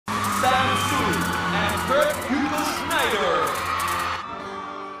Tsui and Hugo Schneider.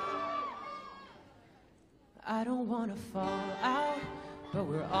 I don't wanna fall out, but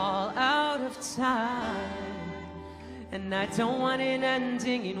we're all out of time. And I don't want it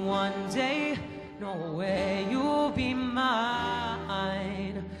ending in one day. No way you'll be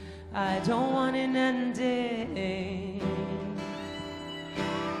mine. I don't want it ending.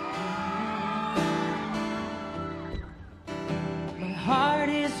 My heart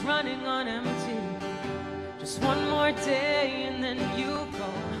is running on empty. Just one more day and then you go.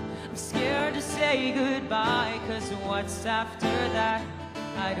 I'm scared to say goodbye, 'cause what's after that,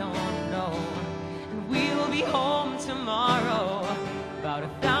 I don't know. And we'll be home tomorrow, about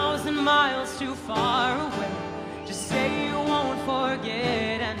 1,000 miles too far away. Just say you won't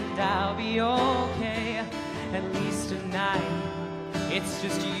forget and I'll be okay. At least tonight, it's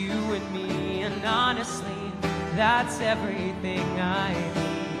just you and me, and honestly, that's everything I need.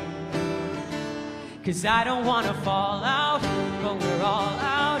 'Cause I don't wanna fall out, but we're all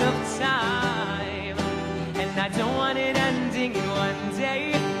out of time. And I don't want it ending in one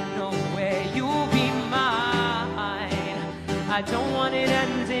day. No way you'll be mine. I don't want it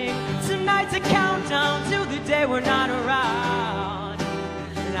ending. Tonight's a countdown to the day we're not around.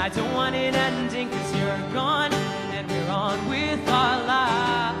 And I don't want it ending 'cause you're gone and we're on with our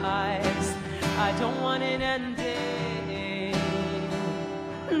lives. I don't want it ending.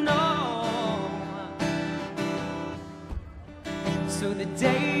 No. So the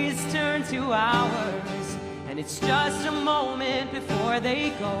days turn to hours, and it's just a moment before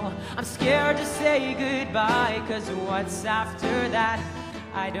they go. I'm scared to say goodbye, 'cause what's after that,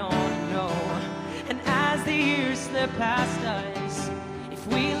 I don't know. And as the years slip past us, if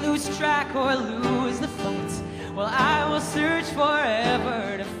we lose track or lose the fight, well, I will search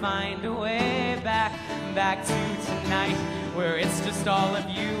forever to find a way back to tonight, where it's just all of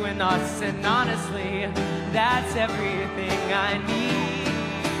you and us, and honestly, that's everything I need.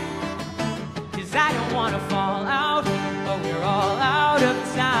 'Cause I don't wanna fall out, but we're all out of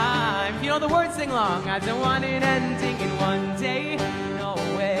time. You know the words, sing along. I don't want it ending in one day. No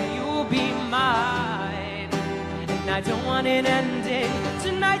way you'll be mine. And I don't want it ending.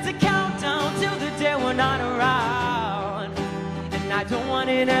 Tonight's a countdown till the day we're not around. And I don't want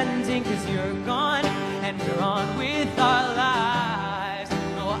it ending 'cause you're gone and we're on with our lives.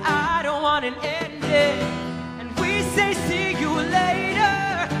 No, I don't want it ending. And we say see you later,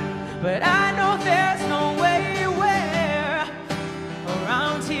 but I know there's no way we're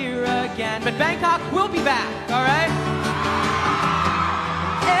around here again. But Bangkok will be back, alright?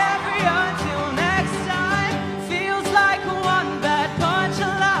 Every until next time feels like one bad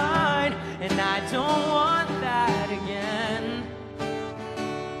punchline, and I don't want that again.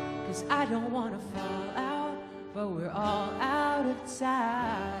 'Cause I don't wanna fall out, but we're all out of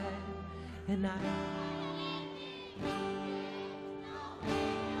time. And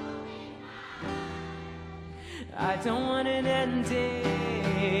I don't want it ending.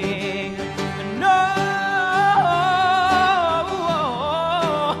 No,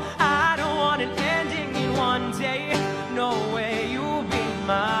 I don't want it ending in one day. No way you'll be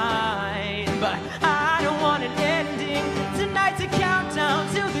mine. But I don't want it ending. Tonight's a countdown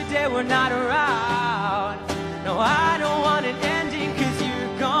till the day we're not around. No, I don't want it ending 'cause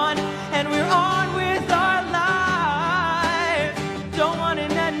you're gone and we're on with our lives. Don't want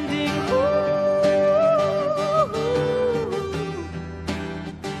it ending.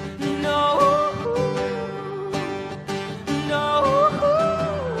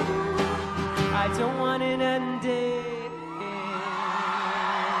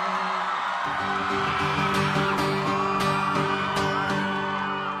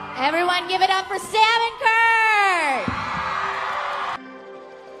 Everyone give it up for Sam and